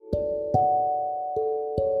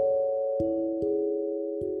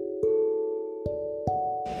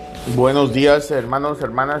Buenos días, hermanos,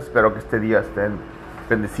 hermanas. Espero que este día estén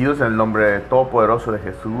bendecidos en el nombre todopoderoso de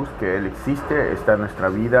Jesús, que Él existe, está en nuestra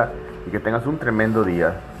vida y que tengas un tremendo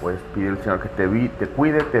día. Pues pide al Señor que te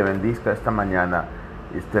cuide, te bendizca esta mañana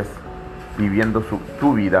y estés viviendo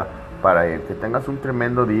tu vida para Él. Que tengas un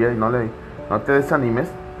tremendo día y no te desanimes,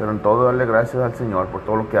 pero en todo darle gracias al Señor por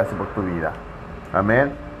todo lo que hace por tu vida.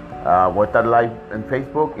 Amén. Voy a estar live en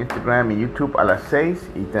Facebook, Instagram y YouTube a las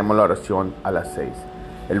 6 y tenemos la oración a las 6.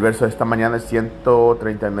 El verso de esta mañana es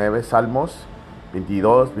 139, Salmos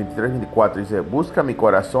 22, 23, 24. Dice: busca mi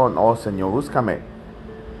corazón, oh Señor, búscame.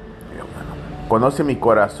 Conoce mi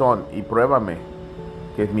corazón y pruébame,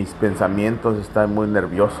 que mis pensamientos están muy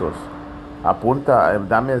nerviosos. Apunta,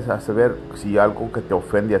 dame a saber si algo que te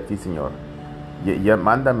ofende a ti, Señor.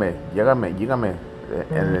 Mándame, llégame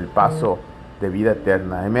en el paso de vida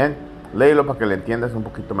eterna. Amén. Léelo para que le entiendas un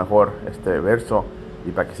poquito mejor este verso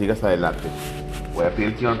y para que sigas adelante. Voy a pedir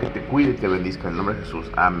al Señor que te cuide y te bendizca en el nombre de Jesús.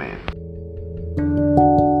 Amén.